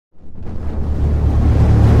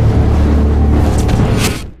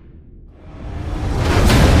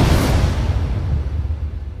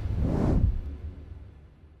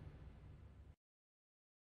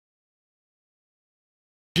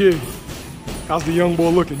Jig. How's the young boy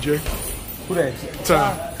looking, Jig? Who that?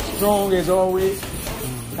 Time. Strong as always.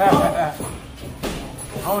 I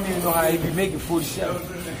don't even know how he be making 47.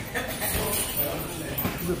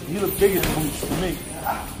 He look bigger than Boots to me.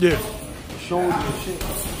 Yeah. Shoulders and shit.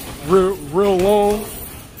 Real long.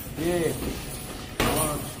 Yeah.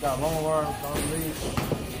 Arms, got long arms, long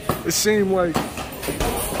legs. It seemed like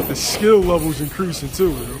the skill level's increasing too,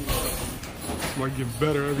 you know? Like getting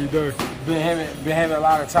better every day. Been having a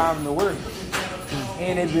lot of time to work.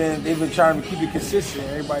 And they've been trying to keep it consistent.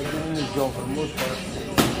 Everybody been in this joint for the most part.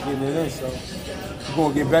 Getting it in, so you're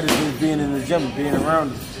gonna get better just being in the gym, being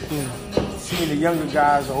around it. Seeing the younger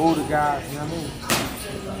guys, the older guys, you know what I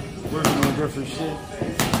mean? Working on different shit.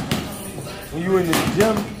 When you in the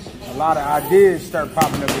gym, a lot of ideas start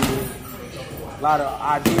popping up in you. A lot of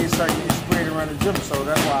ideas start getting spread around the gym, so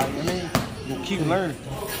that's why, you know what I mean? You'll keep learning.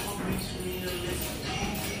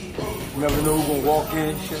 You never know who's gonna walk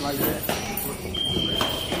in, shit like that.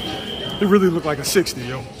 He really looked like a 60,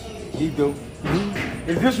 yo. He do.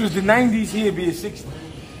 If this was the 90s, he'd be a 60.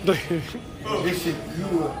 This shit, if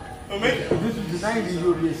this was the 90s, you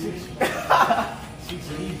would be a 60.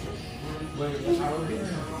 60 easy. But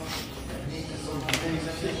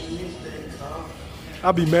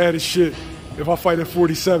I'd be mad as shit if I fight at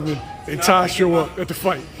 47 and Ty show up at the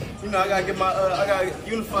fight. You know, I gotta get my, I gotta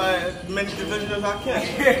unify as many divisions as I can.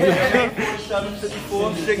 47,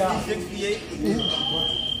 54, 60, 68.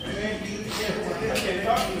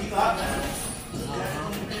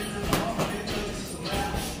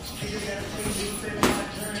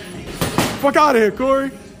 Fuck out of here,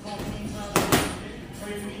 Corey.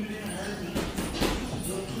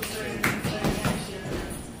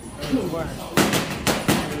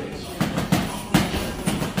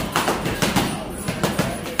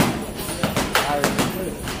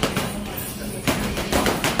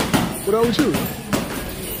 What up with you?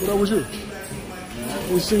 What up with you?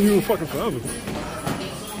 We've seen you in fucking forever.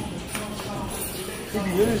 he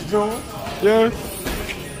be in his joint. Yeah.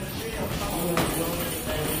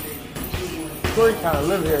 Corey kind of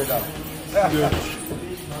live here though. Yeah.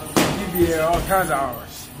 He be here all kinds of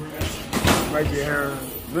hours. Might be here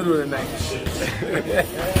middle of the night and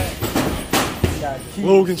shit.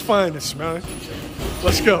 Logan's finest, man.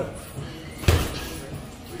 Let's go.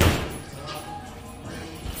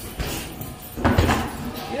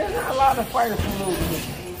 Yeah, not a lot of fighters from Logan.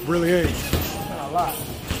 Really ain't. Not a lot.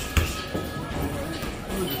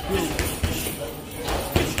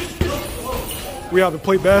 We have to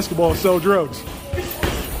play basketball and sell drugs.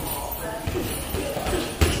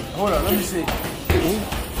 Hold on, let me see.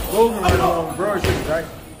 Logan right on Broad Street, right?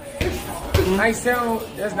 Nice Town,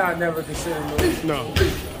 that's not never considered Logan. No.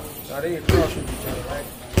 So they across from each other, right?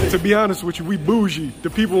 To be honest with you, we bougie. The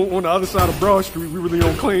people on the other side of Broad Street, we really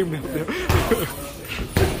don't claim them.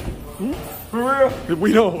 For real?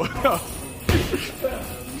 We don't.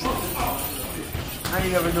 I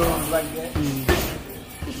ain't never known it was like that.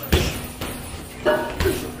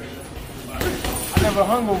 I never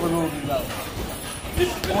hung over Logan though.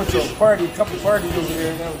 I went to a party, a couple parties over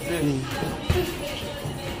there, and that was it.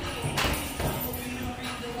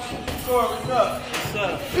 What's up? What's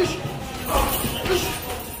up?